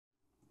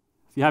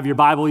If you have your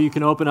Bible, you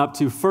can open up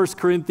to 1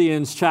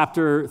 Corinthians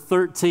chapter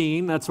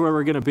 13. That's where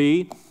we're going to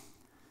be.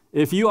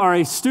 If you are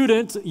a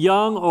student,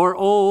 young or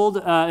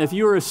old, if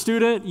you are a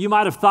student, you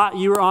might have thought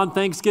you were on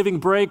Thanksgiving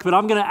break, but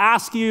I'm going to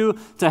ask you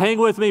to hang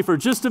with me for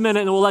just a minute,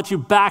 and we'll let you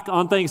back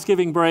on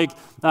Thanksgiving break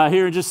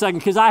here in just a second,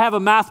 because I have a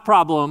math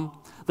problem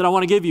that I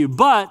want to give you.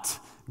 But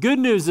good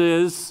news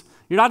is,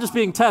 you're not just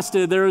being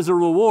tested, there is a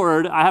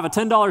reward. I have a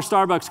 $10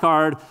 Starbucks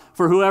card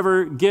for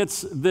whoever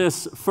gets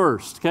this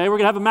first, okay? We're going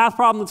to have a math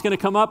problem that's going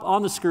to come up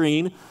on the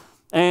screen,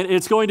 and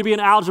it's going to be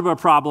an algebra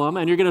problem,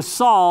 and you're going to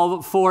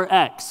solve for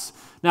x.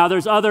 Now,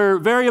 there's other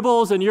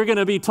variables, and you're going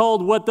to be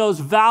told what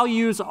those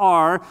values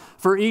are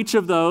for each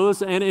of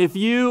those, and if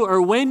you, or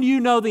when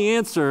you know the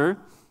answer,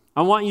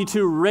 I want you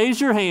to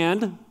raise your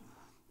hand,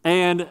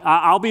 and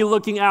I'll be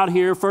looking out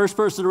here. First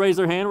person to raise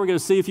their hand, we're going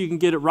to see if you can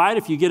get it right.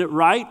 If you get it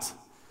right,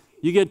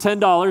 you get $10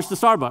 to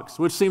Starbucks,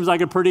 which seems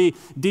like a pretty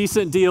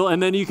decent deal,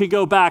 and then you can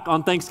go back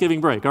on Thanksgiving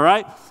break, all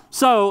right?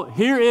 So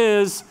here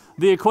is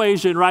the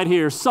equation right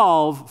here.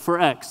 Solve for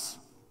x.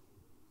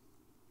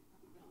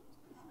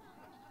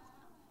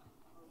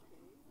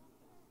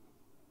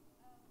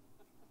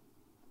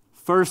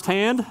 First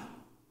hand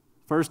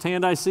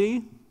I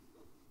see.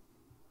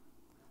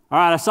 All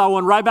right, I saw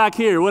one right back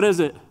here. What is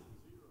it?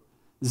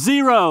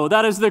 0.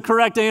 That is the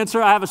correct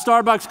answer. I have a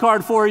Starbucks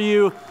card for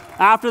you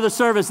after the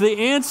service. The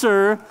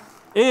answer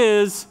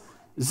is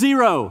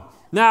 0.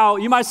 Now,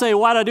 you might say,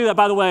 why did I do that?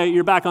 By the way,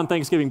 you're back on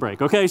Thanksgiving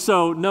break, okay?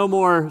 So no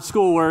more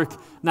schoolwork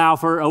now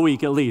for a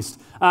week at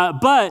least.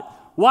 But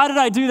why did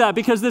I do that?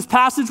 Because this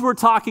passage we're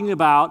talking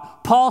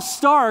about, Paul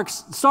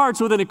starts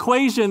with an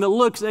equation that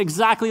looks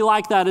exactly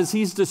like that as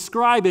he's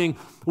describing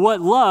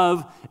what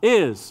love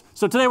is.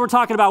 So today we're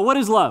talking about what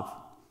is love.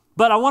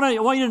 But I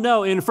want you to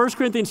know in 1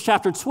 Corinthians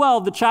chapter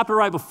 12, the chapter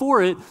right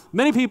before it,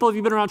 many people, if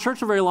you've been around church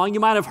for very long, you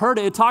might have heard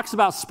it. It talks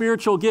about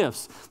spiritual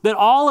gifts. That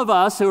all of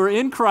us who are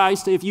in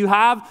Christ, if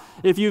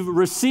you've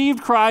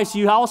received Christ,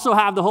 you also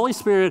have the Holy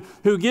Spirit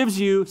who gives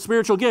you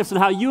spiritual gifts, and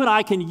how you and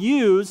I can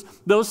use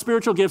those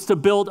spiritual gifts to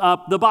build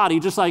up the body.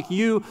 Just like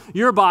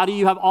your body,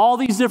 you have all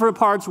these different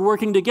parts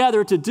working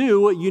together to do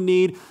what you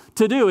need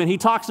to do. And he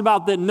talks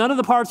about that none of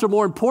the parts are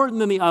more important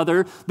than the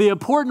other. The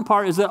important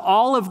part is that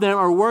all of them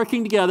are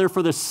working together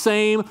for the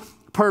same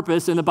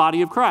purpose in the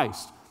body of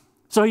Christ.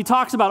 So he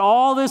talks about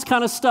all this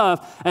kind of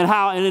stuff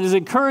and it is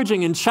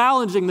encouraging and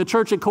challenging the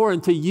church at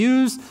Corinth to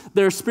use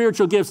their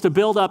spiritual gifts to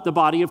build up the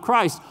body of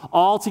Christ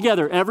all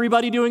together,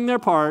 everybody doing their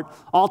part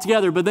all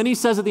together. But then he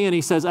says at the end,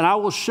 he says, and I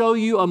will show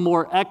you a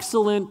more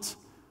excellent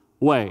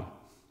way.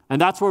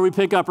 And that's where we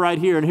pick up right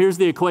here. And here's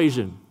the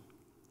equation.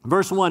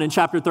 Verse 1 in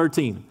chapter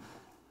 13.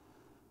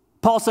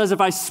 Paul says, if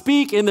I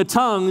speak in the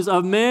tongues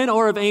of men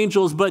or of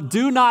angels, but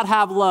do not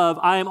have love,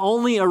 I am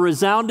only a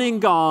resounding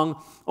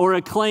gong or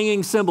a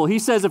clanging cymbal. He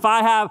says, if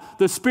I have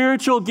the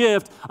spiritual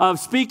gift of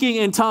speaking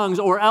in tongues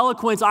or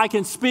eloquence, I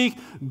can speak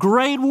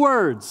great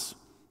words.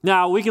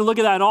 Now, we can look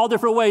at that in all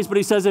different ways, but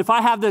he says, if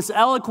I have this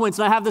eloquence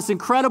and I have this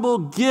incredible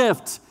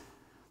gift,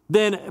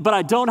 but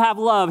I don't have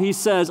love, he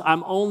says,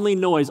 I'm only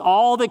noise.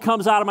 All that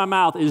comes out of my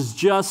mouth is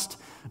just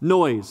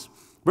noise.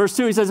 Verse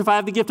 2, he says, if I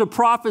have the gift of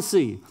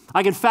prophecy,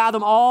 I can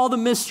fathom all the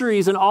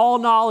mysteries and all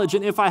knowledge.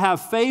 And if I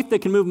have faith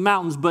that can move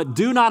mountains, but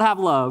do not have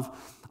love,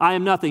 I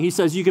am nothing. He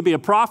says you can be a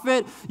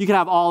prophet, you can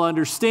have all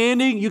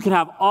understanding, you can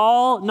have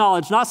all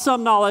knowledge, not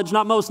some knowledge,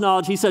 not most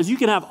knowledge. He says you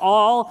can have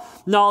all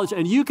knowledge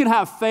and you can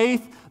have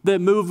faith that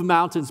moves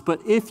mountains.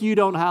 But if you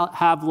don't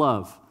have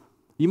love,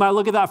 you might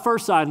look at that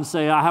first side and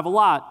say, I have a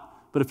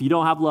lot. But if you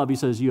don't have love, he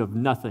says you have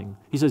nothing.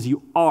 He says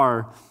you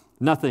are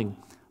nothing.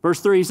 Verse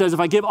 3, he says, if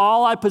I give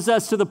all I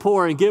possess to the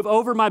poor and give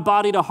over my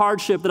body to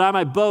hardship that I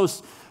might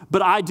boast,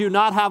 but I do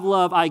not have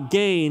love, I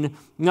gain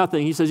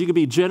nothing. He says you can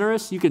be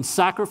generous, you can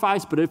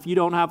sacrifice, but if you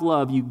don't have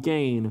love, you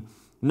gain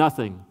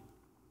nothing.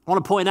 I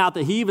want to point out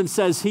that he even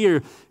says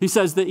here, he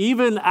says that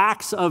even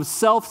acts of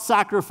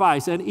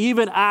self-sacrifice and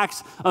even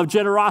acts of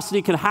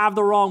generosity can have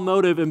the wrong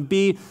motive and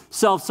be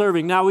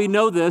self-serving. Now we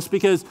know this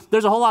because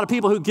there's a whole lot of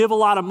people who give a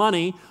lot of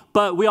money,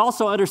 but we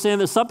also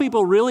understand that some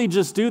people really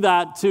just do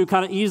that to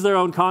kind of ease their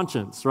own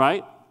conscience,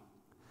 right?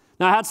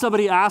 Now, I had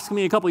somebody ask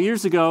me a couple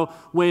years ago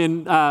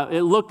when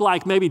it looked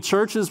like maybe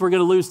churches were going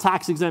to lose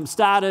tax-exempt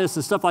status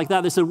and stuff like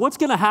that. They said, what's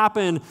going to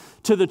happen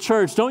to the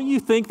church? Don't you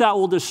think that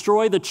will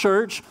destroy the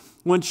church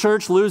when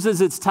church loses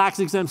its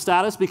tax-exempt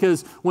status?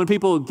 Because when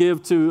people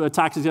give to a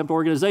tax-exempt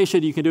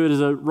organization, you can do it as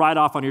a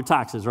write-off on your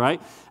taxes,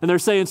 right? And they're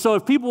saying, so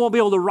if people won't be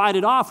able to write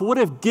it off, what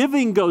if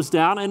giving goes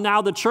down and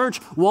now the church,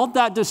 won't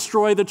that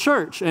destroy the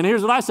church? And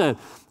here's what I said.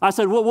 I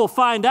said, what we'll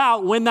find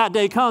out when that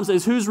day comes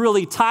is who's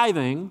really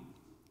tithing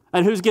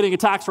and who's getting a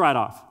tax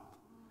write-off.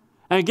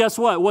 And guess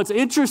what? What's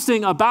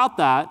interesting about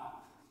that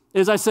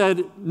is I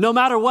said, no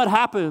matter what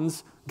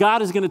happens,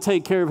 God is going to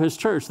take care of his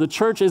church. The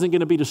church isn't going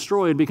to be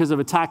destroyed because of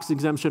a tax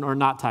exemption or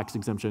not tax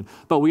exemption,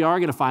 but we are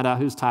going to find out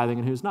who's tithing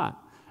and who's not.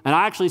 And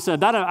I actually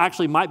said that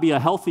actually might be a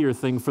healthier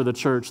thing for the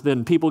church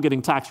than people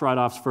getting tax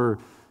write-offs for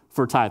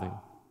tithing.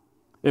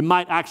 It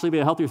might actually be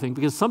a healthier thing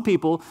because some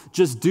people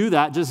just do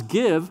that, just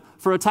give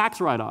for a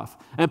tax write-off.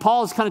 And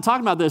Paul is kind of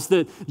talking about this,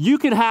 that you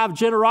can have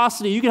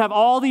generosity, you can have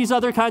all these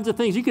other kinds of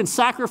things. You can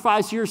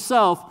sacrifice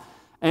yourself.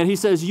 And he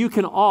says you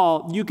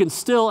can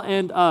still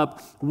end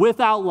up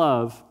without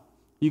love,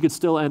 you could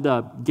still end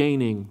up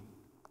gaining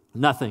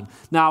nothing.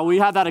 Now, we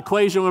have that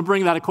equation. We'll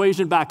bring that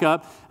equation back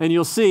up, and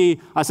you'll see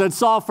I said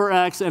solve for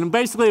x, and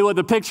basically what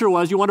the picture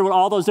was, you wonder what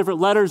all those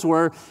different letters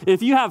were.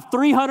 If you have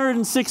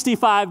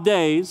 365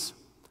 days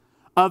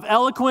of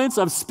eloquence,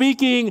 of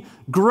speaking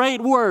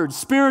great words,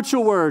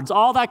 spiritual words,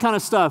 all that kind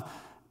of stuff,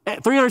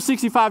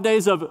 365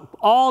 days of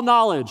all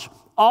knowledge,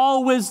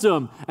 all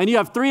wisdom, and you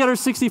have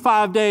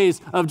 365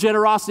 days of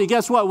generosity.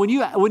 Guess what? When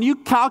you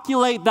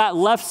calculate that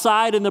left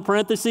side in the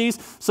parentheses,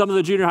 some of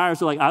the junior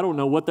hires are like, I don't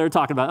know what they're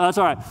talking about. That's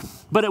all right.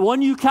 But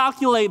when you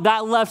calculate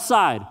that left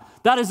side,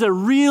 that is a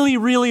really,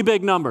 really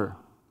big number.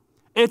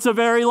 It's a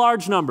very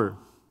large number.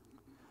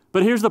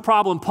 But here's the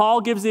problem.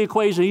 Paul gives the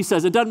equation. He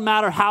says it doesn't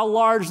matter how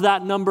large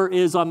that number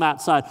is on that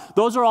side.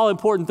 Those are all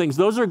important things.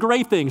 Those are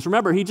great things.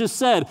 Remember, he just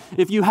said,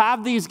 if you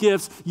have these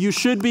gifts, you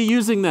should be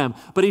using them.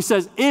 But he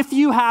says, if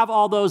you have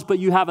all those, but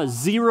you have a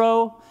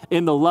 0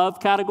 in the love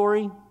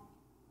category,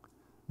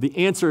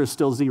 the answer is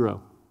still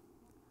 0.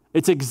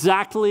 It's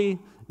exactly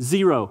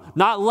 0.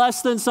 Not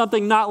less than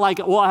something, not like,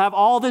 well, I have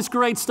all this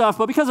great stuff,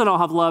 but because I don't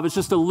have love, it's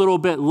just a little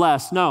bit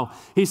less. No,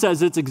 he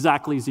says it's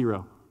exactly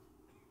 0.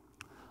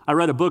 I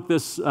read a book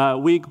this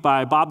week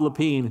by Bob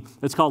Lepine.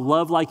 It's called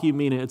Love Like You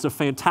Mean It. It's a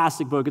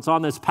fantastic book. It's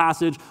on this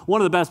passage, one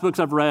of the best books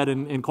I've read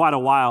in quite a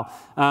while.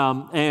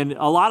 And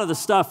a lot of the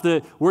stuff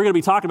that we're going to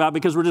be talking about,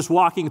 because we're just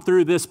walking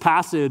through this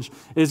passage,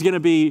 is going to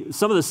be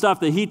some of the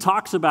stuff that he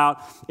talks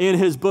about in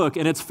his book,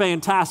 and it's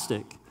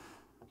fantastic.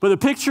 But the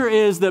picture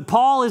is that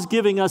Paul is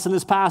giving us in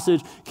this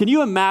passage. Can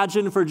you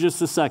imagine for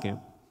just a second?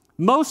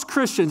 Most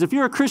Christians, if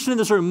you're a Christian in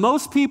this room,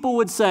 most people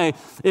would say,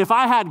 if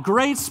I had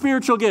great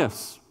spiritual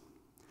gifts,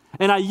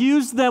 and I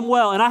used them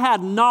well, and I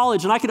had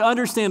knowledge, and I could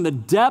understand the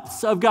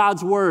depths of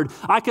God's word.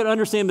 I could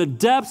understand the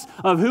depths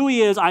of who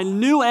he is. I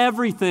knew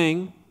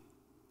everything,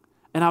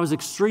 and I was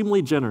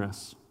extremely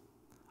generous.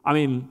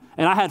 And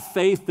I had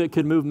faith that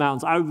could move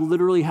mountains. I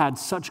literally had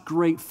such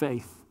great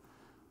faith.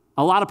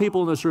 A lot of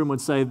people in this room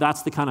would say,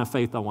 that's the kind of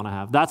faith I want to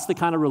have. That's the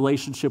kind of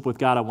relationship with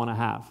God I want to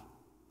have.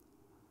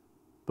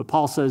 But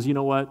Paul says, you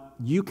know what?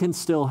 You can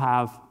still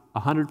have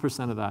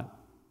 100% of that.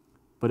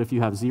 But if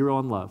you have 0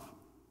 on love,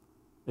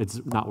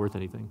 it's not worth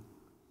anything.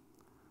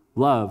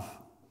 Love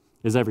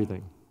is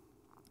everything.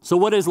 So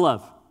what is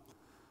love?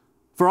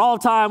 For all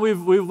time,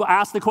 we've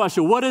asked the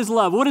question, what is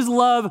love? What is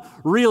love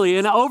really?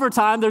 And over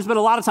time, there's been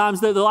a lot of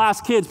times that they'll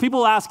ask kids,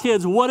 people ask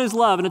kids, what is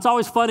love? And it's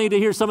always funny to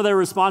hear some of their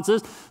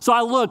responses. So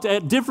I looked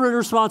at different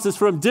responses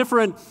from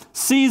different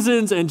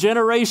seasons and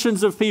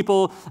generations of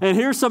people, and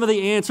here's some of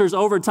the answers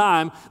over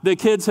time that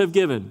kids have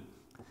given.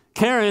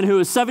 Karen, who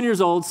is 7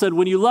 years old, said,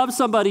 when you love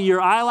somebody, your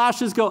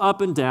eyelashes go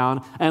up and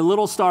down and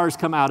little stars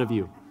come out of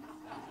you.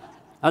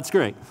 That's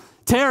great.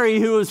 Terry,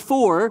 who is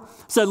 4,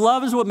 said,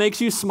 love is what makes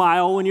you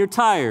smile when you're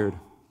tired.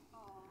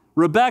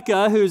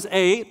 Rebecca, who's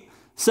 8,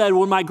 said,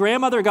 when my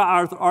grandmother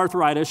got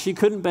arthritis, she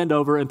couldn't bend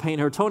over and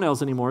paint her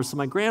toenails anymore, so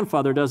my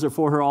grandfather does it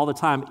for her all the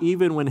time,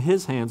 even when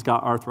his hands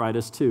got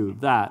arthritis too.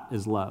 That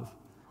is love.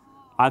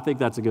 I think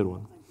that's a good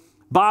one.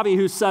 Bobby,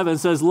 who's 7,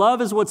 says, love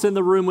is what's in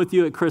the room with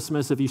you at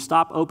Christmas if you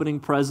stop opening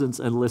presents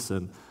and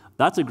listen.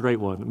 That's a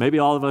great one. Maybe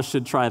all of us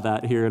should try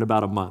that here in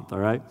about a month, all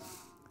right?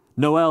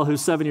 Noel,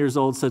 who's 7 years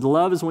old, said,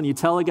 love is when you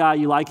tell a guy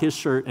you like his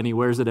shirt and he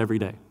wears it every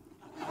day.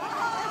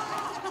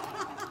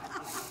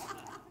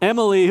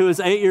 Emily, who is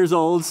 8 years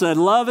old, said,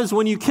 love is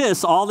when you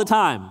kiss all the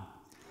time.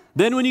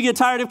 Then when you get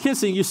tired of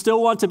kissing, you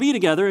still want to be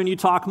together and you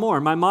talk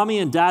more. My mommy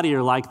and daddy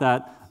are like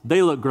that.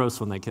 They look gross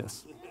when they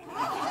kiss.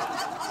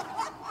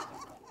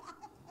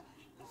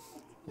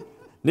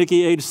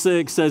 Nikki, age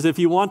 6, says, if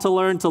you want to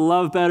learn to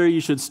love better,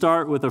 you should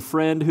start with a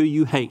friend who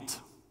you hate.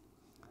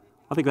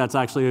 I think that's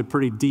actually a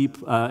pretty deep,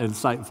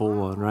 insightful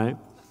one, right?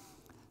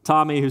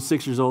 Tommy, who's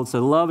 6 years old,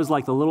 said, love is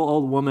like the little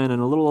old woman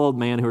and a little old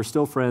man who are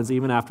still friends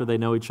even after they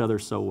know each other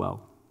so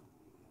well.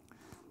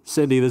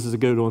 Cindy, this is a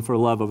good one for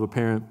love of a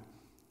parent.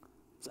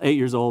 She's 8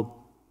 years old.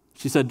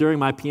 She said, during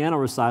my piano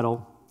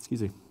recital,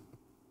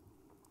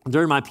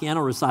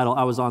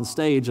 I was on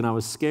stage and I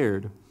was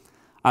scared.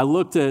 I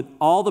looked at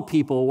all the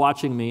people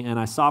watching me and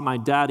I saw my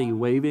daddy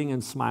waving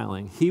and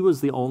smiling. He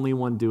was the only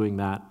one doing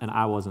that and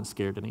I wasn't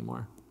scared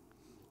anymore.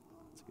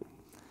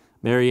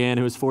 Mary Ann,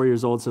 who was 4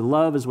 years old, said,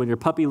 love is when your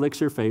puppy licks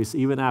your face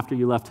even after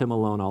you left him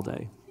alone all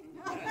day.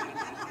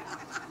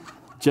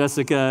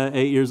 Jessica,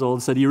 8 years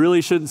old, said, you really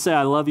shouldn't say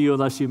I love you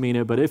unless you mean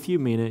it, but if you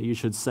mean it, you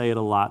should say it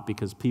a lot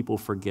because people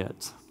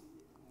forget.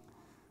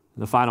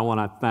 And the final one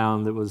I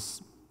found that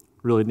was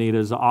really neat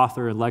is an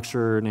author and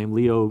lecturer named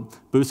Leo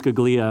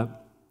Buscaglia.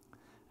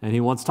 And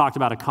he once talked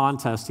about a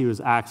contest he was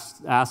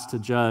asked to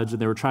judge,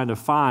 and they were trying to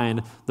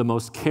find the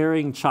most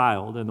caring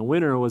child. And the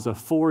winner was a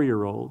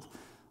 4-year-old.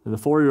 And the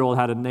 4-year-old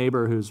had a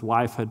neighbor whose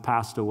wife had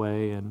passed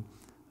away, and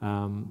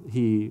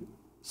he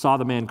saw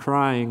the man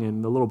crying,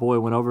 and the little boy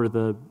went over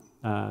to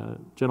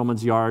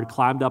gentleman's yard,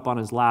 climbed up on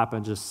his lap,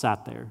 and just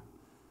sat there.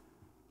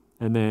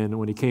 And then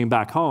when he came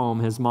back home,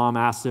 his mom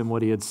asked him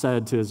what he had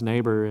said to his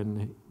neighbor,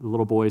 and the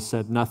little boy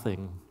said,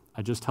 "Nothing.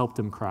 I just helped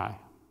him cry."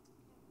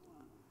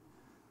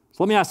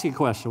 So let me ask you a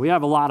question. We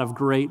have a lot of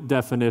great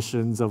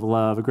definitions of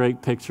love,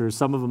 great pictures,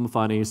 some of them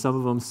funny, some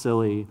of them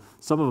silly,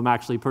 some of them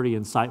actually pretty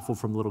insightful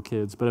from little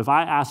kids. But if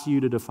I asked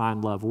you to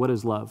define love, what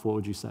is love? What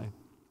would you say?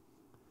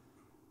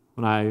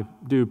 When I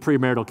do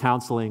premarital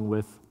counseling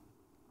with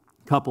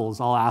couples,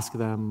 I'll ask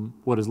them,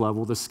 what is love?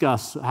 We'll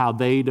discuss how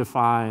they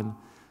define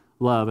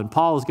love. And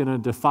Paul is going to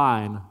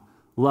define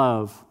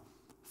love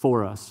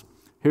for us.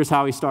 Here's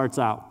how he starts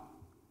out.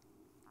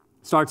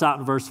 Starts out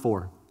in verse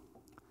 4.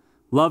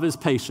 Love is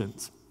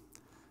patient.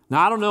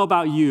 Now, I don't know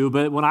about you,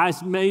 but when I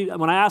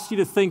asked you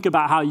to think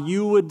about how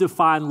you would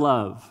define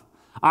love,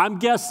 I'm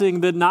guessing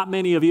that not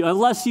many of you,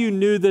 unless you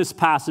knew this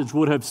passage,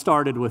 would have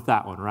started with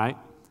that one, right?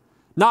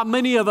 Not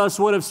many of us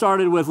would have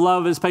started with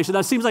love is patient.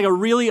 That seems like a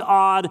really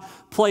odd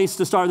place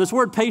to start. This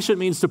word patient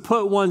means to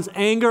put one's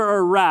anger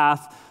or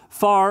wrath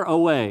far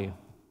away.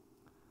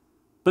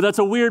 But that's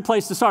a weird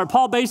place to start.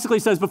 Paul basically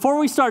says, before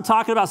we start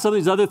talking about some of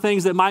these other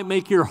things that might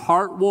make your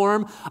heart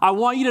warm, I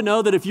want you to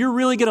know that if you're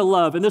really going to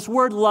love, and this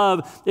word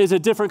love is a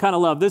different kind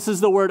of love. This is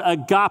the word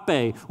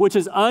agape, which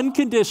is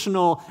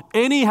unconditional,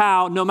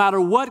 anyhow, no matter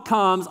what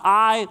comes,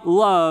 I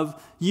love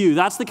you.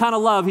 That's the kind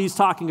of love he's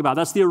talking about.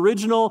 That's the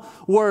original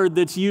word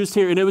that's used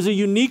here. And it was a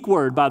unique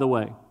word, by the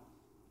way.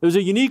 It was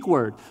a unique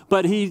word,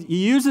 but he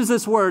uses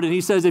this word and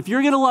he says, if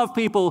you're going to love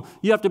people,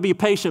 you have to be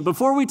patient.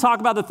 Before we talk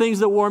about the things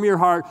that warm your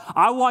heart,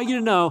 I want you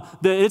to know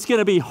that it's going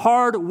to be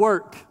hard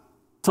work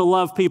to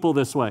love people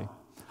this way.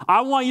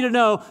 I want you to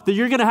know that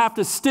you're going to have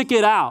to stick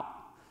it out.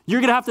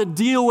 You're going to have to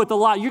deal with a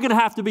lot. You're going to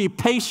have to be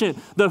patient.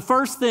 The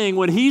first thing,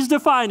 when he's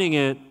defining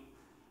it,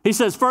 he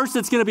says, first,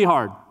 it's going to be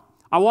hard.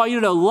 I want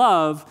you to know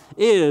love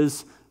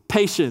is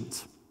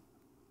patient.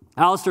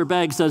 Alistair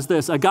Begg says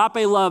this,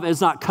 agape love is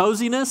not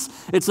coziness,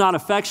 it's not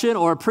affection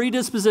or a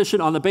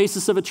predisposition on the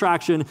basis of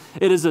attraction.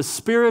 It is a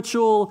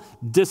spiritual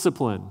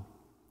discipline.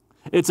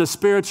 It's a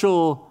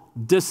spiritual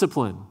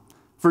discipline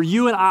for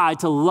you and I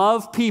to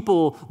love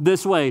people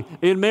this way.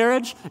 In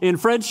marriage, in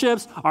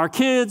friendships, our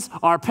kids,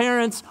 our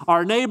parents,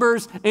 our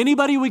neighbors,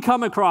 anybody we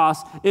come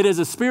across, it is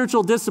a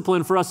spiritual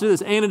discipline for us to do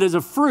this, and it is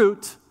a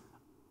fruit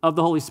of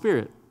the Holy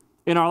Spirit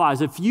in our lives.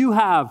 If you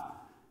have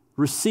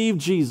received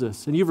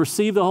Jesus and you've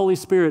received the Holy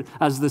Spirit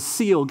as the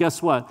seal,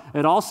 guess what?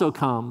 It also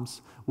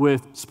comes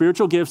with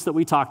spiritual gifts that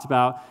we talked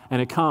about,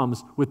 and it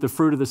comes with the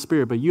fruit of the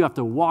Spirit. But you have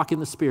to walk in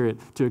the Spirit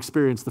to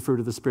experience the fruit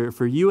of the Spirit.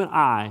 For you and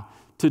I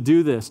to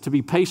do this, to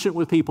be patient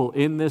with people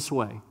in this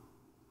way,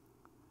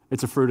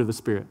 it's a fruit of the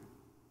Spirit.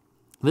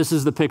 This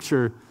is the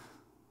picture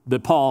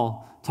that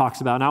Paul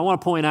talks about. And I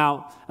want to point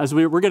out, as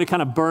we're going to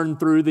kind of burn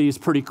through these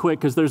pretty quick,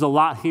 because there's a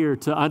lot here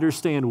to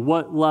understand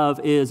what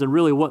love is and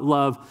really what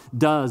love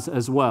does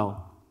as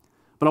well.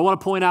 But I want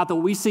to point out that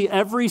we see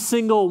every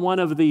single one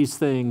of these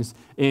things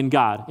in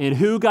God, in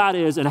who God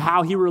is and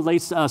how he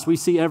relates to us. We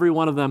see every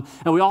one of them.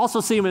 And we also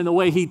see him in the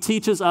way he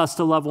teaches us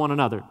to love one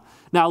another.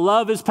 Now,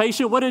 love is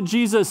patient. What did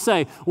Jesus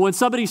say? When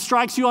somebody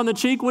strikes you on the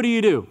cheek, what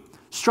do?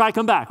 Strike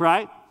them back,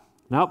 right?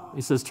 Nope.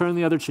 He says, turn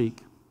the other cheek.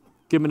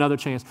 Give them another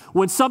chance.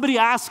 When somebody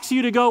asks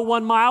you to go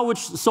 1 mile, which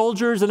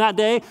soldiers in that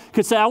day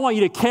could say, I want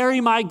you to carry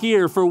my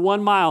gear for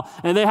 1 mile,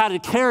 and they had to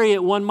carry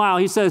it 1 mile.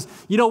 He says,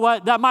 you know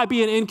what? That might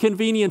be an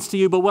inconvenience to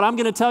you, but what I'm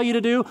going to tell you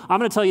to do, I'm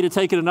going to tell you to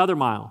take it another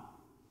mile.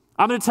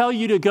 I'm going to tell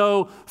you to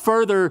go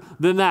further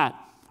than that.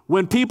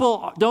 When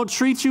people don't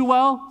treat you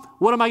well,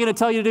 what am I going to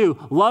tell you to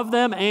do? Love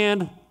them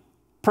and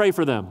pray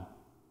for them.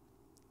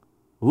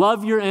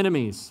 Love your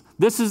enemies.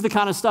 This is the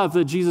kind of stuff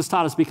that Jesus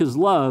taught us because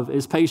love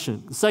is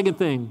patient. The second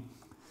thing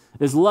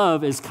is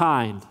love is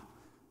kind.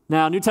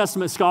 Now, New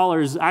Testament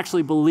scholars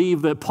actually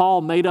believe that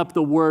Paul made up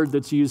the word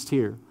that's used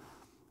here.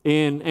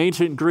 In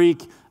ancient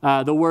Greek,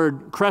 the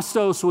word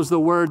Christos was the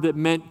word that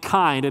meant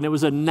kind, and it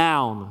was a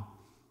noun.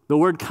 The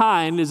word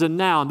kind is a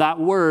noun, that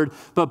word,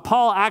 but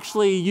Paul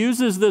actually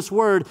uses this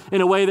word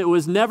in a way that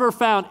was never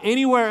found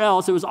anywhere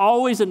else. It was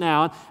always a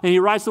noun, and he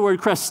writes the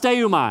word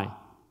Christeumai.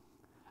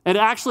 And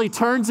it actually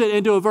turns it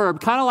into a verb,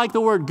 kind of like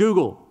the word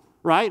Google.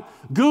 Right?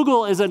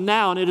 Google is a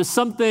noun. It is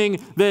something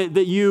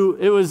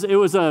it was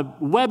a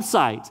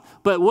website.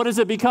 But what does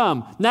it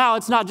become? Now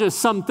it's not just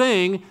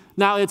something.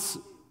 Now it's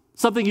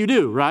something you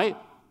do, right?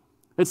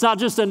 It's not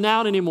just a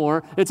noun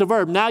anymore. It's a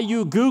verb. Now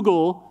you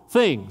Google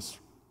things,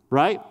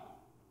 right?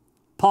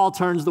 Paul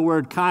turns the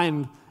word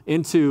kind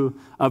into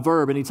a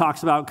verb, and he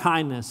talks about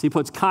kindness. He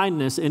puts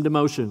kindness into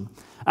motion.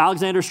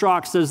 Alexander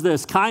Strauch says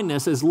this,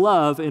 kindness is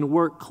love in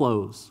work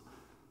clothes.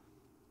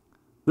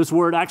 This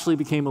word actually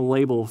became a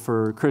label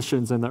for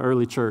Christians in the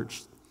early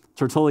church.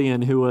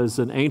 Tertullian, who was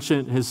an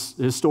ancient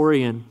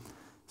historian,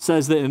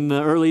 says that in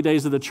the early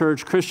days of the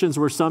church, Christians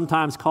were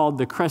sometimes called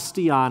the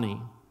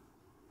Christiani,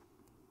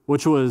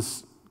 which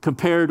was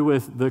compared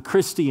with the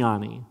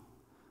Christiani,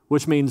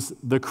 which means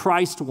the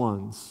Christ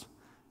ones.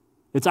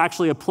 It's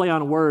actually a play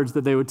on words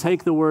that they would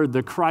take the word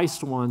the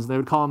Christ ones, they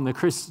would call them the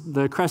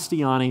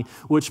Christiani,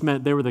 which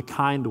meant they were the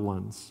kind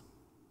ones.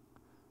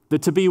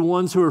 That to be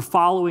ones who are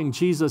following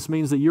Jesus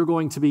means that you're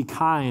going to be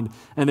kind.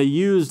 And they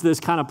use this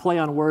kind of play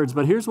on words.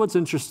 But here's what's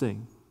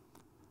interesting.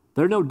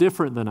 They're no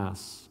different than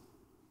us.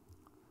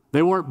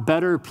 They weren't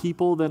better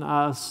people than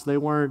us. They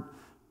weren't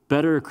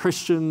better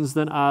Christians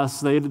than us.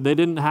 They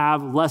didn't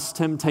have less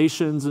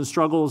temptations and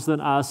struggles than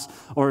us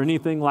or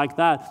anything like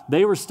that.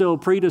 They were still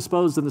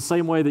predisposed in the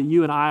same way that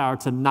you and I are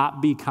to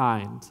not be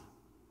kind.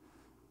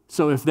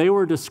 So if they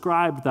were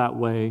described that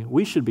way,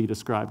 we should be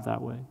described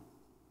that way.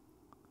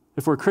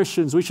 If we're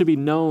Christians, we should be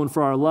known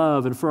for our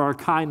love and for our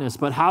kindness.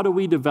 But how do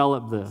we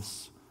develop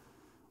this?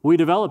 We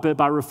develop it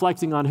by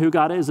reflecting on who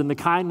God is and the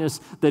kindness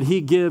that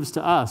he gives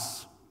to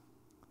us.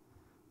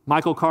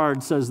 Michael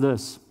Card says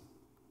this.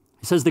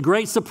 He says, the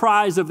great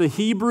surprise of the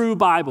Hebrew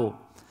Bible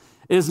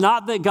is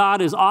not that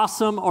God is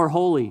awesome or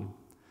holy.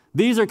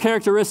 These are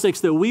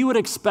characteristics that we would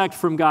expect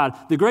from God.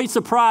 The great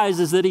surprise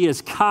is that he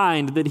is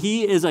kind, that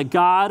he is a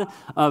God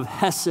of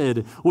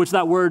hesed, which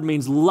that word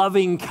means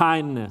loving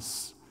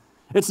kindness.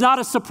 It's not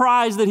a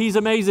surprise that he's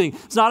amazing.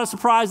 It's not a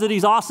surprise that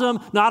he's awesome,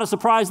 not a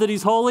surprise that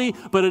he's holy,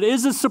 but it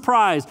is a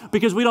surprise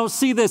because we don't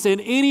see this in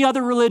any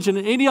other religion,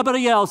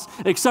 anybody else,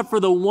 except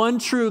for the one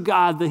true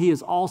God, that he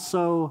is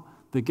also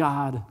the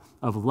God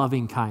of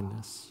loving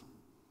kindness.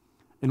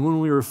 And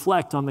when we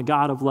reflect on the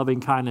God of loving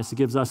kindness, it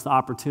gives us the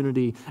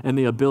opportunity and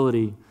the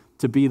ability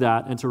to be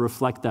that and to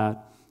reflect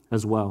that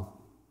as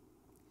well.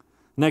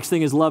 Next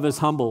thing is love is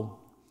humble.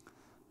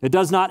 It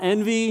does not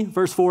envy,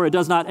 verse 4, it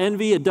does not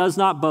envy, it does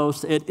not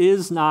boast, it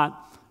is not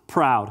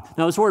proud.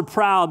 Now this word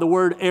proud, the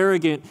word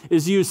arrogant,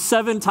 is used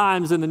 7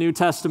 times in the New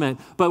Testament.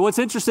 But what's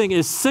interesting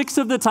is 6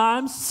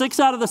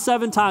 out of the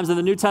 7 times in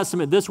the New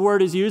Testament, this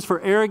word is used for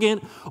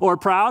arrogant or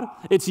proud.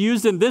 It's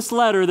used in this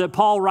letter that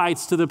Paul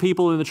writes to the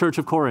people in the church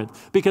of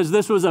Corinth, because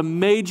this was a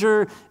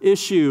major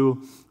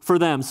issue for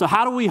them. So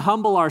how do we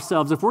humble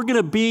ourselves? If we're going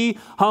to be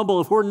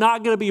humble, if we're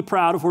not going to be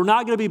proud, if we're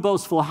not going to be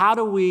boastful, how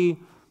do we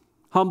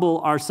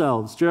humble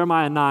ourselves?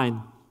 Jeremiah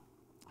 9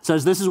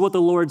 says, this is what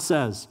the Lord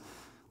says.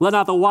 Let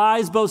not the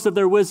wise boast of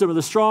their wisdom, or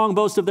the strong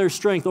boast of their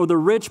strength, or the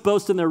rich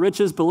boast in their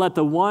riches, but let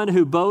the one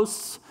who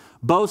boasts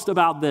boast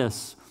about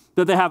this,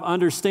 that they have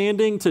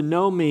understanding to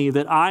know me,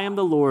 that I am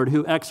the Lord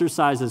who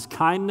exercises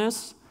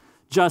kindness,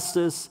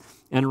 justice,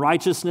 and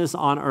righteousness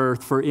on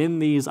earth, for in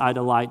these I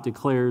delight,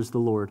 declares the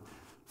Lord.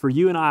 For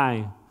you and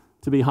I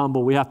to be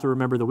humble, we have to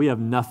remember that we have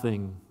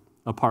nothing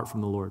apart from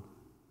the Lord.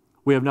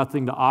 We have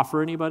nothing to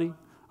offer anybody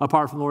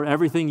apart from the Lord.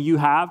 Everything you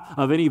have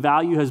of any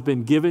value has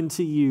been given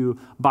to you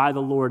by the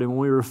Lord. And when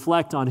we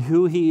reflect on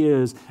who he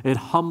is, it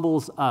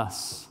humbles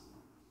us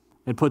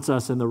and puts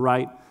us in the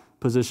right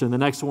position. The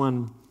next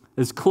one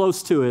is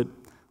close to it.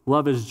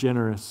 Love is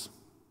generous.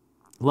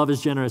 Love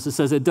is generous. It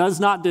says, it does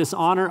not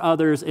dishonor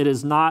others. It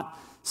is not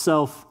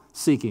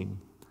self-seeking.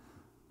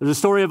 There's a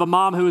story of a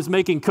mom who was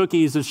making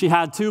cookies, and she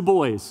had 2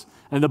 boys.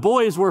 And the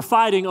boys were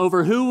fighting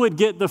over who would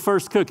get the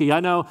first cookie. I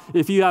know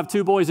if you have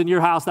 2 boys in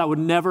your house, that would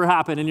never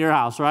happen in your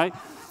house, right?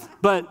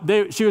 But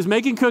she was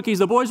making cookies.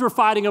 The boys were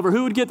fighting over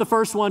who would get the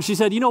first one. She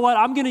said, you know what?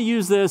 I'm going to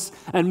use this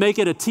and make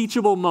it a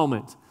teachable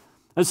moment.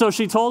 And so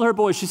she told her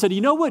boys, she said,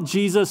 you know what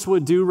Jesus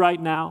would do right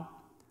now?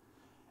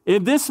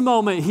 In this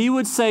moment, he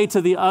would say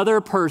to the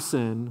other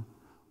person,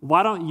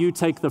 why don't you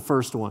take the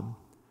first one?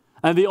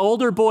 And the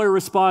older boy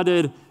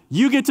responded,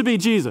 you get to be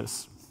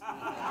Jesus.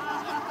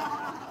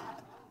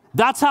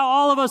 That's how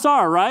all of us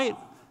are, right?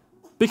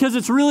 Because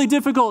it's really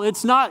difficult.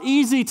 It's not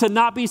easy to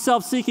not be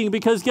self-seeking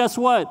because guess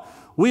what?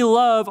 We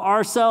love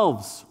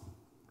ourselves.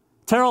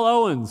 Terrell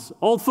Owens,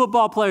 old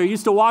football player,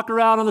 used to walk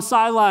around on the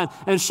sideline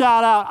and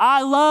shout out,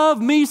 I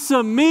love me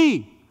some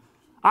me.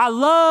 I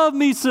love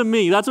me some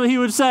me. That's what he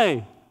would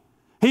say.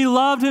 He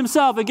loved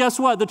himself. And guess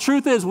what? The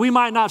truth is we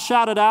might not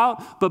shout it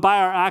out, but by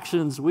our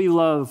actions, we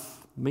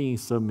love me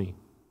some me.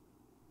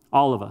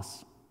 All of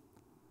us.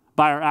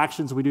 By our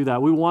actions, we do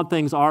that. We want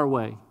things our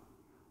way.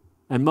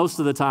 And most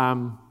of the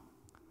time,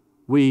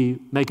 we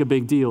make a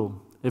big deal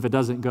if it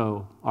doesn't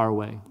go our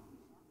way.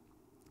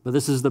 But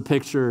this is the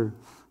picture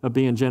of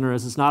being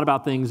generous. It's not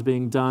about things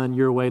being done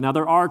your way. Now,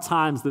 there are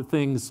times that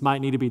things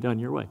might need to be done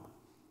your way.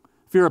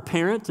 If you're a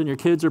parent and your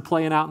kids are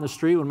playing out in the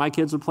street, when my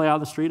kids would play out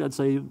in the street, I'd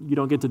say, you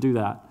don't get to do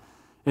that.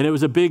 And it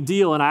was a big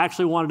deal, and I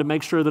actually wanted to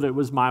make sure that it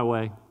was my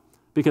way.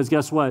 Because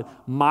guess what?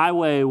 My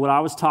way, what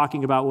I was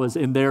talking about was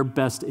in their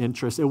best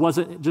interest. It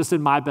wasn't just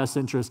in my best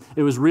interest.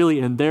 It was really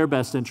in their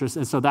best interest.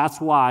 And so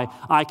that's why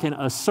I can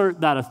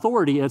assert that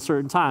authority at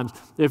certain times.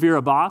 If you're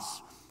a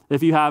boss,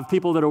 if you have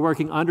people that are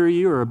working under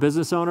you or a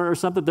business owner or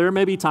something, there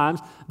may be times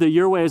that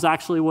your way is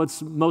actually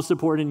what's most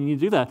important and you need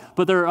to do that.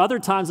 But there are other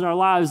times in our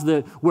lives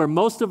that where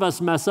most of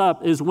us mess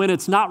up is when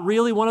it's not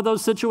really one of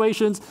those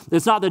situations.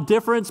 It's not the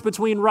difference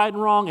between right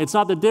and wrong. It's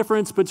not the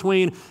difference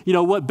between,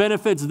 what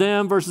benefits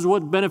them versus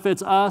what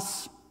benefits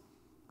us.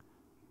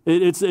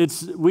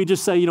 We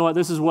just say,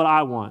 this is what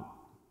I want.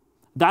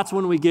 That's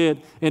when we get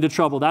into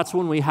trouble. That's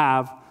when we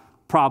have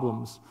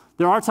problems.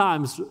 There are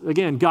times,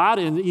 again, God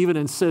even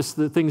insists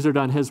that things are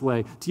done his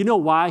way. Do you know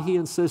why he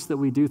insists that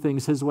we do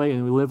things his way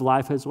and we live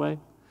life his way?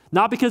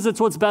 Not because it's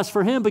what's best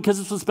for him, because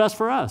it's what's best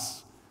for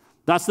us.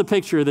 That's the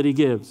picture that he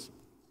gives.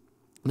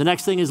 The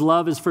next thing is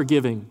love is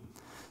forgiving.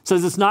 It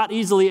says it's not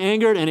easily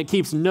angered and it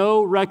keeps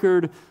no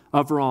record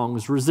of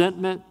wrongs.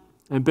 Resentment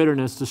and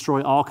bitterness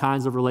destroy all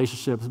kinds of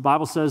relationships. The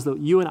Bible says that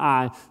you and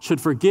I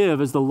should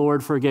forgive as the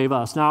Lord forgave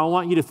us. Now, I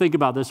want you to think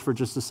about this for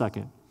just a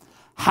second.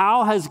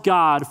 How has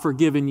God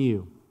forgiven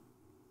you?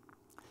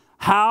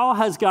 How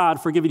has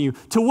God forgiven you?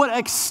 To what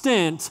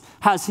extent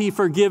has he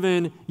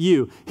forgiven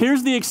you?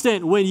 Here's the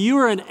extent. When you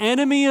are an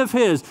enemy of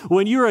his,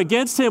 when you're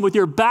against him with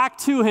your back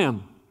to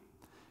him,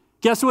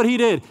 guess what he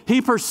did? He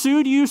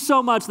pursued you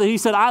so much that he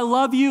said, I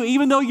love you,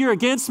 even though you're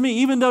against me,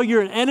 even though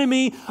you're an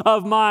enemy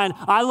of mine.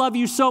 I love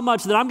you so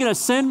much that I'm going to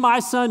send my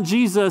son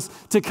Jesus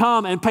to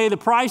come and pay the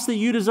price that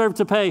you deserve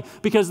to pay,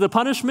 because the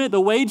punishment, the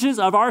wages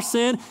of our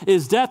sin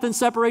is death and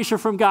separation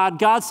from God.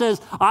 God says,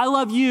 I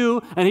love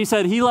you. And he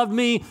said he loved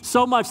me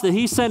so much that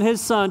he sent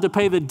his son to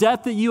pay the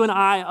debt that you and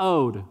I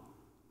owed.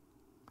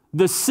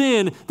 The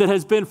sin that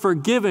has been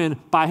forgiven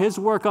by his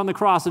work on the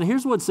cross. And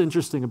here's what's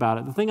interesting about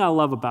it. The thing I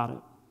love about it.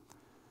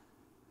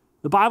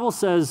 The Bible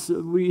says,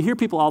 we hear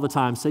people all the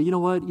time say, you know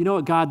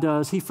what God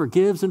does? He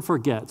forgives and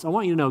forgets. I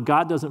want you to know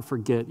God doesn't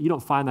forget. You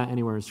don't find that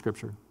anywhere in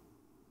Scripture.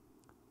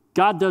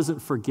 God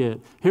doesn't forget.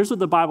 Here's what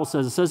the Bible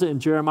says. It says it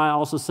in Jeremiah,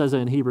 also says it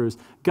in Hebrews.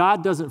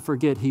 God doesn't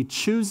forget. He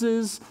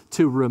chooses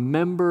to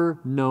remember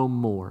no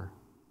more.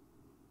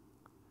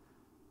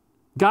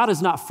 God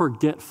is not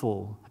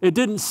forgetful. It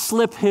didn't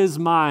slip his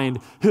mind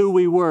who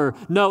we were.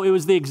 No, it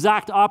was the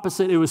exact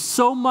opposite. It was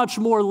so much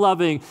more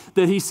loving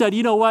that he said,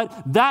 you know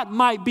what? That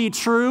might be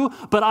true,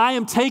 but I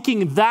am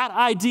taking that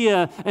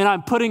idea and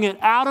I'm putting it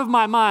out of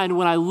my mind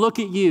when I look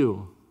at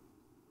you.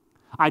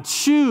 I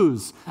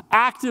choose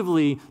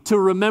actively to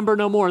remember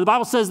no more. The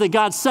Bible says that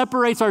God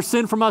separates our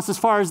sin from us as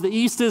far as the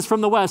east is from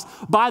the west.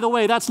 By the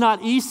way, that's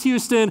not East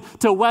Houston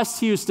to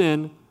West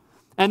Houston.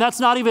 And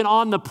that's not even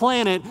on the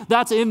planet.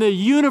 That's in the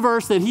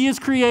universe that he has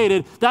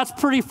created. That's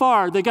pretty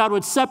far that God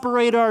would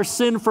separate our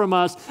sin from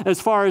us as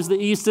far as the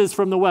east is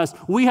from the west.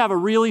 We have a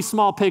really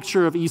small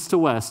picture of east to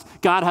west.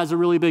 God has a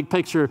really big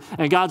picture.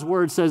 And God's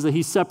word says that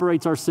he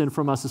separates our sin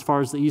from us as far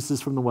as the east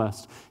is from the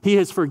west. He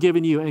has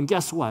forgiven you. And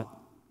guess what?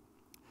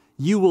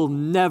 You will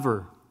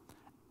never,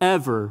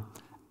 ever,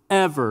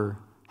 ever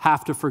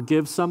have to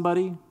forgive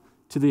somebody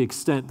to the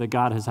extent that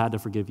God has had to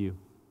forgive you.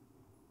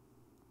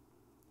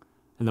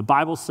 And the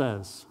Bible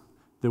says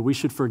that we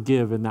should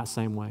forgive in that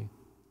same way.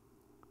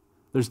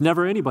 There's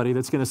never anybody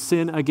that's going to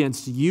sin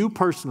against you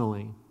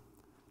personally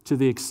to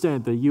the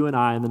extent that you and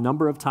I, and the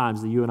number of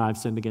times that you and I have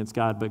sinned against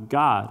God, but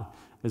God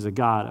is a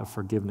God of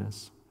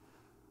forgiveness.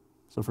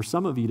 So for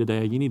some of you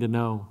today, you need to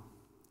know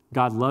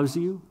God loves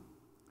you.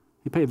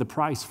 He paid the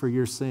price for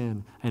your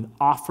sin and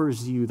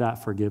offers you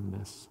that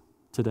forgiveness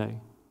today.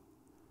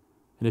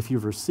 And if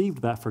you've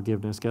received that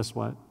forgiveness, guess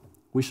what?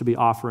 We should be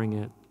offering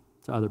it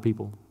to other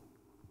people.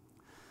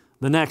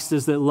 The next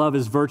is that love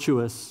is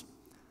virtuous.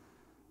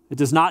 It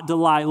does not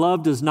delight.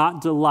 Love does not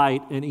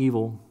delight in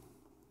evil.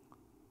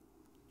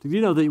 Did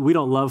you know that we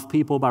don't love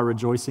people by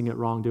rejoicing at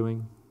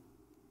wrongdoing?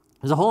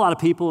 There's a whole lot of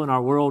people in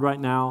our world right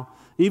now,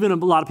 even a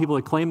lot of people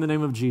that claim the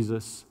name of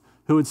Jesus,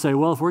 who would say,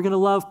 well, if we're going to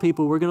love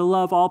people, we're going to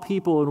love all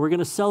people, and we're going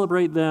to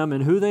celebrate them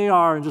and who they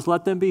are and just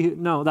let them be.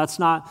 No, that's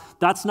not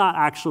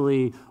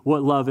actually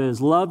what love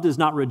is. Love does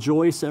not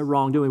rejoice at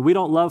wrongdoing. We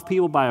don't love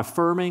people by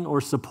affirming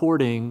or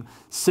supporting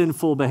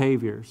sinful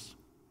behaviors.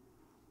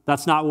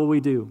 That's not what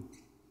we do.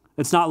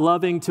 It's not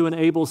loving to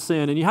enable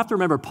sin. And you have to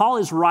remember, Paul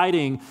is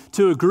writing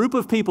to a group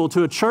of people,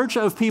 to a church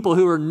of people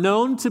who are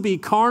known to be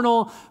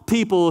carnal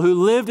people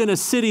who lived in a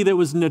city that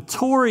was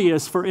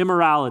notorious for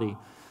immorality.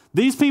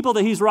 These people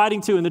that he's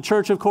writing to in the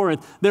church of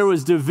Corinth, there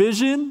was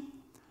division,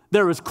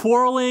 there was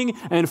quarreling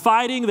and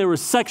fighting, there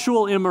was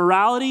sexual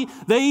immorality.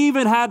 They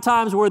even had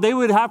times where they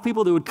would have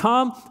people that would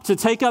come to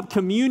take up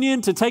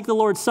communion, to take the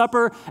Lord's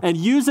Supper, and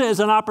use it as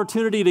an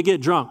opportunity to get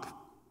drunk.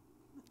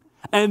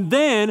 And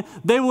then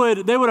they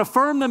would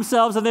affirm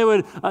themselves, and they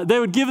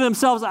would give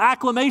themselves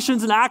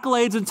acclamations and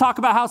accolades and talk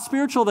about how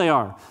spiritual they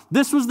are.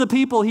 This was the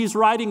people he's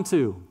writing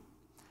to.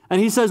 And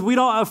he says, we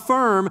don't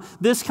affirm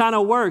this kind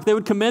of work. They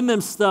would commend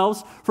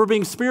themselves for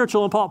being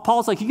spiritual. And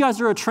Paul's like, you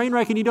guys are a train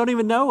wreck and you don't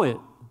even know it.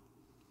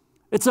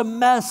 It's a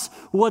mess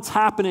what's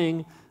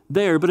happening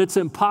there, but it's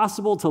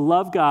impossible to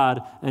love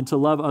God and to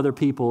love other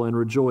people and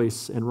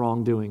rejoice in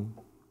wrongdoing.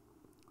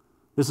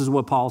 This is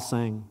what Paul's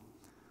saying.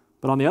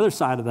 But on the other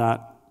side of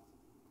that,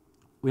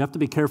 we have to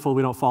be careful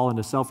we don't fall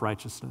into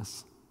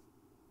self-righteousness.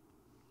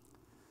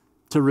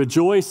 To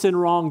rejoice in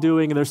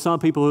wrongdoing, and there's some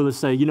people who will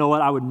say, you know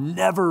what, I would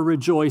never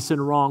rejoice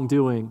in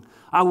wrongdoing.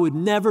 I would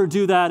never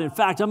do that. In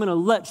fact, I'm going to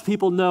let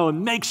people know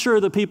and make sure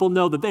that people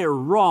know that they are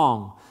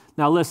wrong.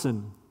 Now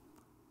listen,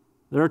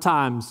 there are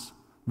times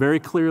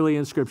very clearly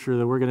in Scripture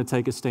that we're going to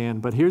take a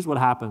stand, but here's what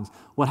happens.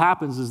 What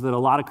happens is that a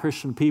lot of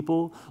Christian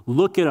people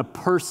look at a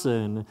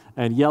person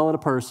and yell at a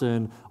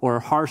person or are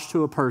harsh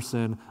to a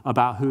person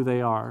about who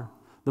they are.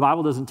 The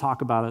Bible doesn't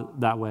talk about it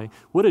that way.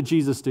 What did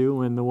Jesus do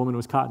when the woman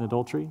was caught in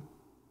adultery?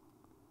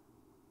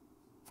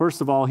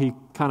 First of all, he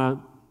kind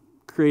of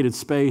created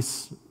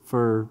space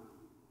for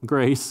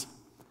grace.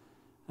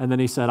 And then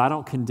he said, I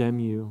don't condemn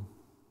you,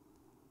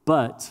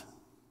 but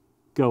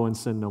go and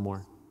sin no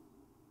more.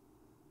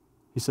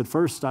 He said,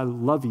 first, I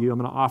love you. I'm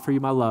going to offer you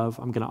my love.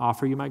 I'm going to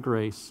offer you my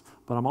grace,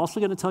 but I'm also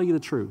going to tell you the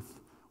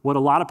truth. What a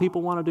lot of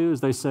people want to do is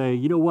they say,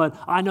 you know what?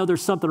 I know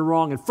there's something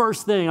wrong, and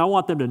first thing, I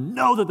want them to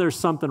know that there's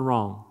something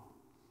wrong.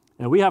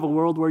 And we have a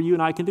world where you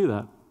and I can do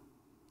that.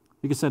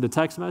 You can send a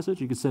text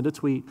message, you can send a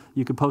tweet,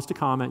 you can post a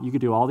comment, you can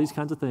do all these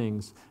kinds of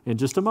things in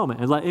just a moment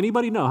and let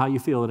anybody know how you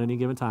feel at any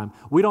given time.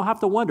 We don't have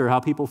to wonder how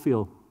people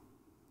feel.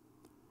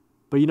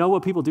 But you know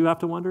what people do have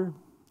to wonder?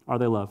 Are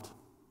they loved?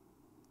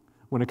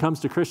 When it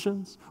comes to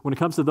Christians, when it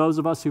comes to those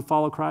of us who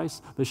follow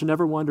Christ, they should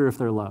never wonder if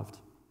they're loved.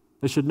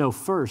 They should know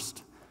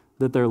first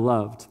that they're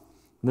loved.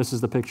 And this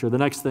is the picture. The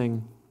next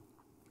thing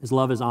is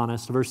love is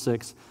honest. Verse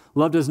 6,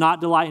 love does not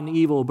delight in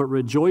evil, but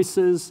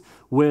rejoices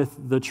with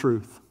the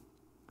truth.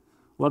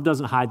 Love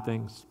doesn't hide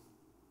things.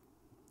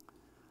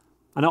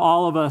 I know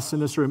all of us in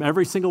this room,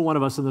 every single one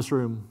of us in this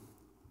room,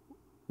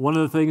 one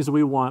of the things that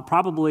we want,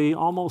 probably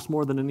almost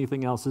more than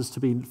anything else, is to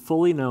be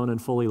fully known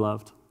and fully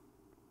loved.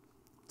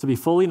 To be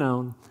fully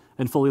known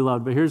and fully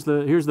loved. But here's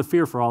the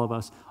fear for all of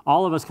us.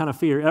 All of us kind of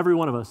fear, every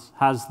one of us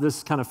has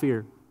this kind of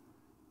fear.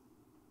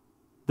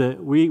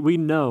 That we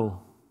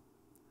know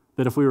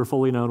that if we were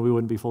fully known, we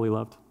wouldn't be fully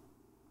loved.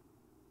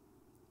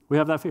 We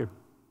have that fear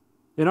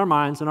in our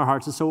minds, in our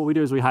hearts, and so what we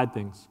do is we hide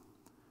things.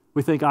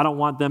 We think, I don't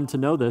want them to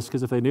know this,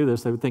 because if they knew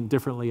this, they would think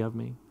differently of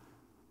me.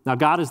 Now,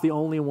 God is the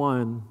only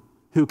one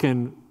who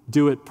can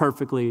do it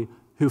perfectly,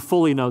 who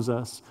fully knows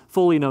us,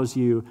 fully knows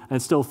you,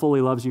 and still fully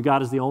loves you.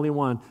 God is the only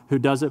one who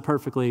does it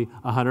perfectly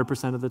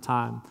 100% of the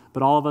time.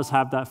 But all of us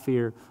have that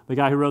fear. The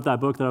guy who wrote that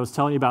book that I was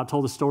telling you about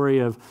told a story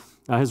of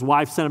his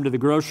wife sent him to the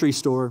grocery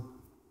store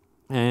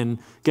and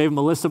gave him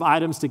a list of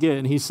items to get.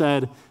 And he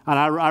said, and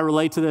I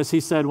relate to this,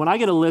 he said, when I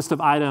get a list of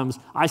items,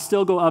 I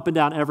still go up and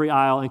down every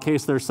aisle in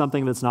case there's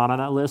something that's not on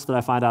that list that I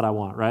find out I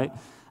want, right?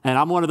 And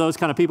I'm one of those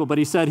kind of people. But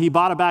he said he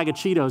bought a bag of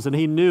Cheetos, and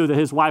he knew that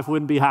his wife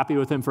wouldn't be happy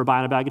with him for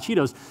buying a bag of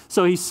Cheetos.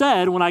 So he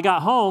said, when I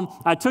got home,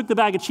 I took the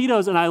bag of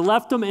Cheetos and I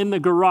left them in the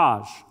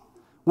garage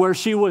where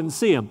she wouldn't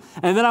see them.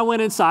 And then I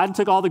went inside and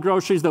took all the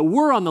groceries that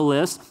were on the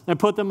list and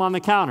put them on the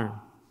counter.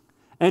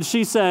 And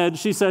she said,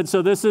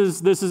 so this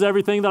is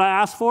everything that I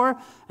asked for?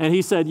 And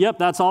he said, yep,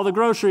 that's all the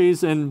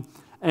groceries.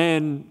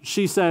 And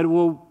she said,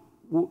 well,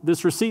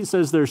 this receipt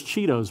says there's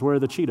Cheetos. Where are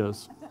the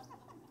Cheetos?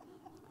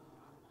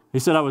 He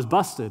said, I was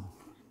busted.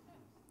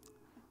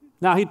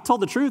 Now, he told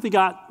the truth. He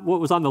got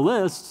what was on the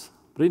list,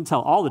 but he didn't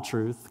tell all the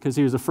truth because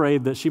he was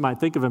afraid that she might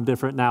think of him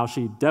different. Now,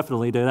 she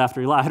definitely did after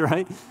he lied,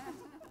 right?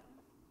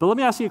 But let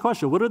me ask you a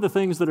question. What are the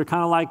things that are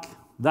kind of like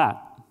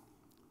that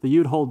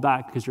you'd hold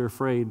back because you're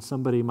afraid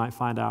somebody might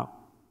find out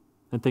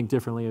and think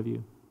differently of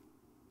you?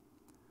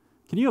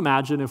 Can you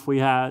imagine if we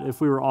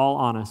were all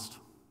honest?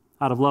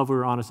 Out of love, we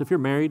were honest. If you're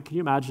married, can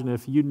you imagine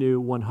if you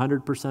knew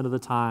 100% of the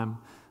time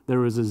there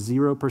was a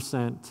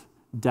 0%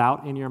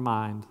 doubt in your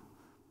mind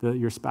that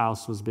your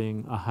spouse was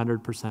being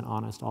 100%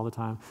 honest all the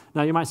time?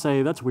 Now, you might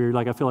say, that's weird.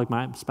 Like, I feel like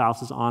my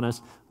spouse is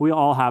honest. We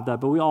all have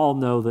that, but we all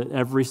know that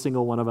every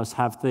single one of us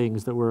have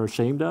things that we're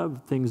ashamed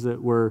of, things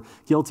that we're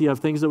guilty of,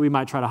 things that we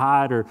might try to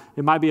hide, or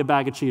it might be a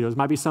bag of Cheetos. It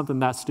might be something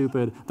that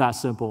stupid, that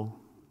simple.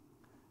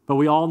 But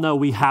we all know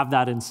we have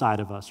that inside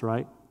of us,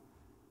 right?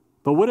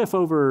 But what if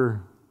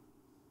over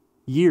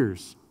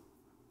years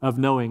of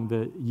knowing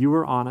that you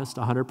were honest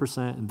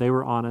 100% and they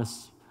were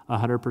honest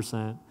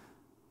 100%, do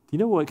you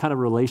know what kind of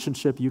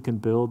relationship you can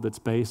build that's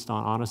based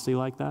on honesty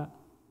like that?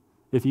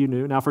 If you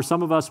knew. Now, for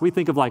some of us, we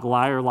think of like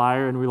liar,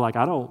 liar, and we're like,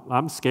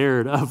 I'm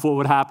scared of what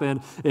would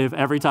happen if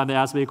every time they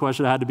asked me a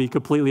question, I had to be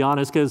completely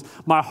honest, because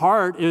my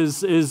heart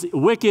is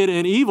wicked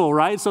and evil,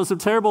 right? So some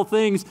terrible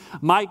things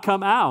might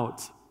come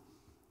out.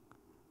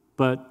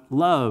 But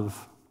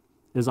love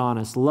is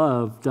honest.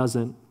 Love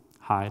doesn't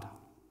hide.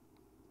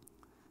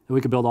 And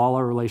we can build all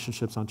our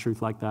relationships on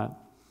truth like that.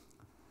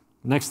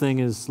 Next thing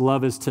is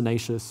love is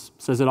tenacious.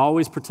 It says it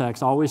always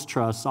protects, always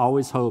trusts,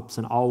 always hopes,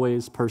 and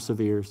always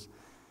perseveres.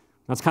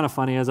 That's kind of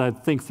funny as I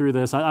think through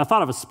this. I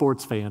thought of a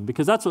sports fan,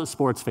 because that's what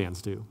sports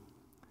fans do.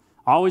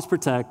 Always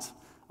protect,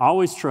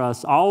 always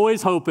trust,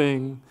 always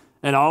hoping,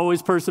 and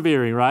always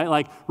persevering, right?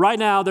 Like right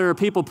now, there are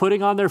people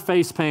putting on their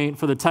face paint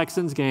for the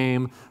Texans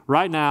game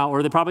right now,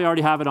 or they probably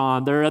already have it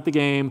on. They're at the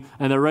game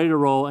and they're ready to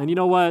roll. And you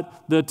know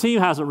what? The team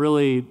hasn't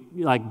really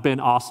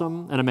been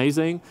awesome and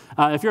amazing.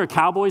 If you're a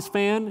Cowboys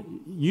fan,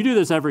 you do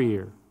this every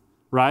year,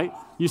 right?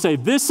 You say,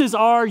 this is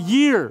our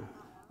year.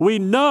 We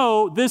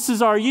know this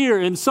is our year.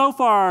 And so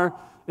far,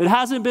 it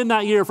hasn't been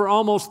that year for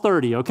almost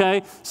 30,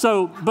 okay?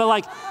 So,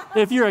 but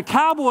if you're a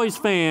Cowboys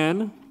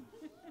fan,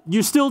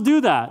 you still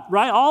do that,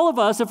 right? All of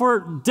us, if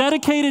we're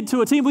dedicated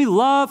to a team, we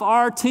love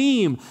our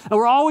team. And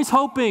we're always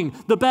hoping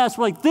the best.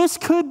 We're like, this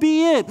could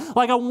be it.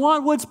 I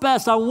want what's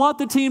best. I want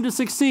the team to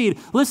succeed.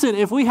 Listen,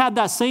 if we had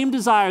that same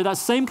desire, that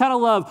same kind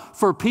of love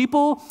for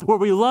people where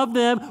we loved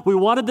them, we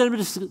wanted them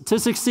to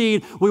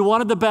succeed, we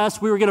wanted the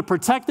best, we were going to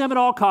protect them at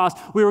all costs,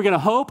 we were going to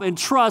hope and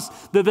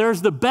trust that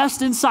there's the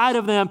best inside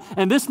of them,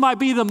 and this might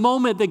be the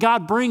moment that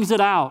God brings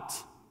it out,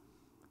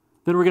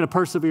 then we're going to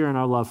persevere in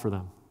our love for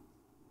them.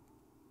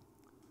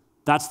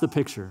 That's the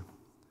picture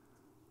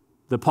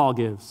that Paul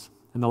gives.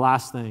 And the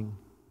last thing,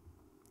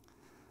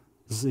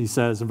 he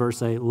says in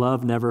verse 8,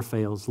 love never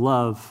fails.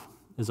 Love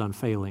is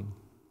unfailing.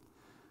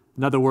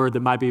 Another word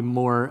that might be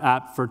more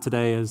apt for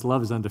today is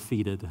love is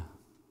undefeated.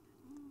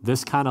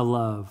 This kind of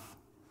love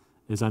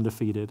is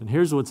undefeated. And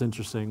here's what's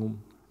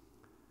interesting.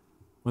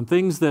 When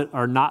things that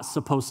are not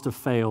supposed to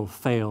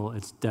fail,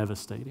 it's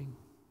devastating.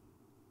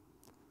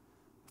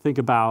 Think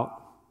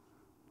about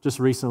just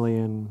recently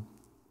in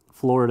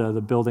Florida,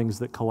 the buildings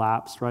that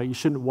collapsed, right? You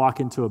shouldn't walk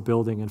into a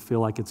building and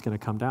feel like it's going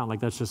to come down. Like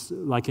that's just,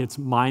 like it's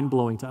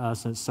mind-blowing to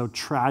us, and it's so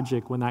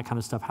tragic when that kind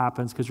of stuff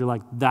happens because you're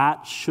like,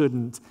 that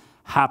shouldn't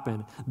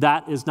happen.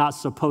 That is not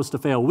supposed to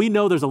fail. We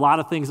know there's a lot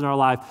of things in our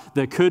life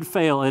that could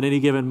fail at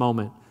any given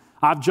moment.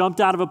 I've jumped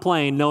out of a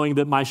plane knowing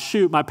that my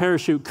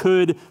parachute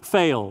could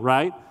fail,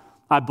 right?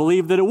 I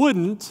believed that it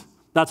wouldn't.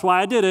 That's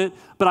why I did it,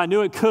 but I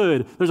knew it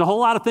could. There's a whole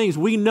lot of things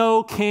we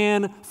know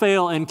can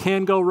fail and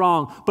can go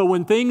wrong. But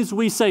when things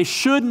we say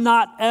should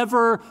not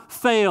ever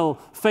fail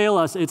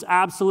us, it's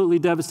absolutely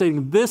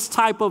devastating. This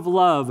type of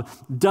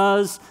love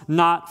does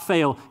not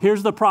fail.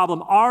 Here's the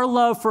problem. Our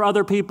love for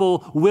other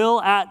people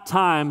will at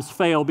times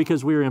fail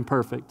because we are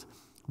imperfect.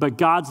 But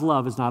God's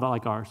love is not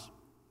like ours.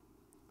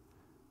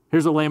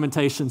 Here's what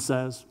Lamentations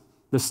says.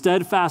 The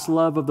steadfast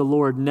love of the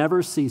Lord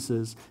never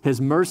ceases. His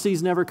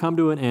mercies never come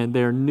to an end.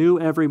 They are new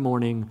every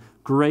morning.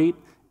 Great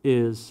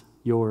is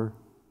your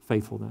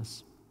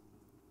faithfulness.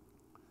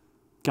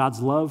 God's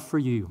love for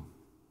you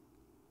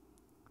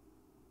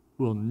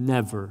will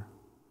never,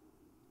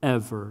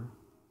 ever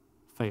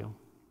fail.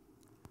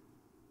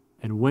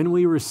 And when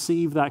we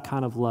receive that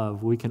kind of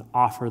love, we can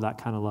offer that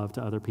kind of love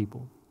to other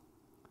people.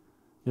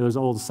 There's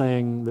an old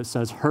saying that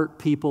says, hurt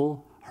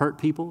people.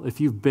 If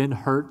you've been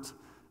hurt,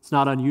 it's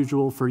not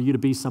unusual for you to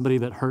be somebody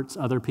that hurts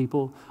other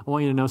people. I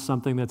want you to know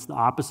something that's the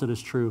opposite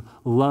is true.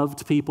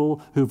 Loved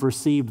people who've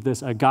received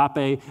this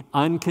agape,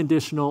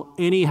 unconditional,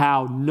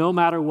 anyhow, no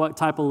matter what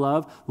type of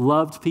love,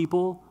 loved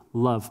people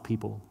love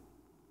people.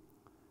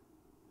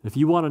 If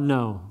you want to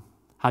know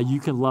how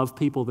you can love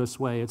people this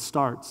way, it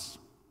starts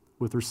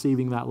with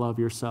receiving that love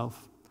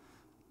yourself.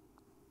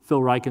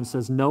 Phil Ryken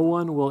says, no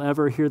one will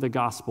ever hear the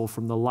gospel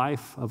from the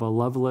life of a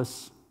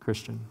loveless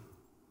Christian.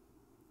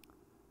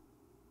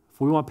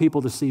 We want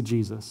people to see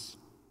Jesus.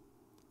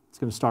 It's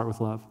going to start with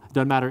love. It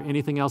doesn't matter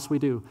anything else we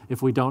do.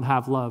 If we don't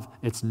have love,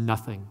 it's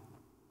nothing.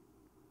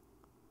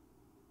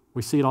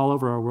 We see it all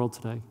over our world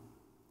today.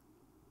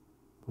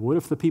 But what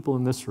if the people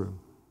in this room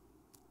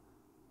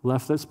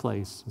left this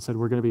place and said,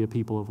 we're going to be a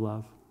people of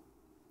love?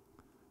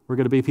 We're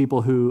going to be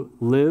people who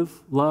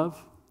live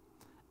love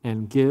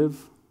and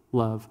give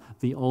love.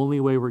 The only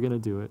way we're going to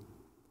do it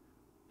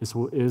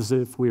is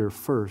if we are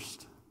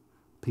first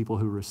people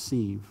who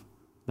receive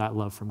that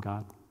love from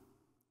God.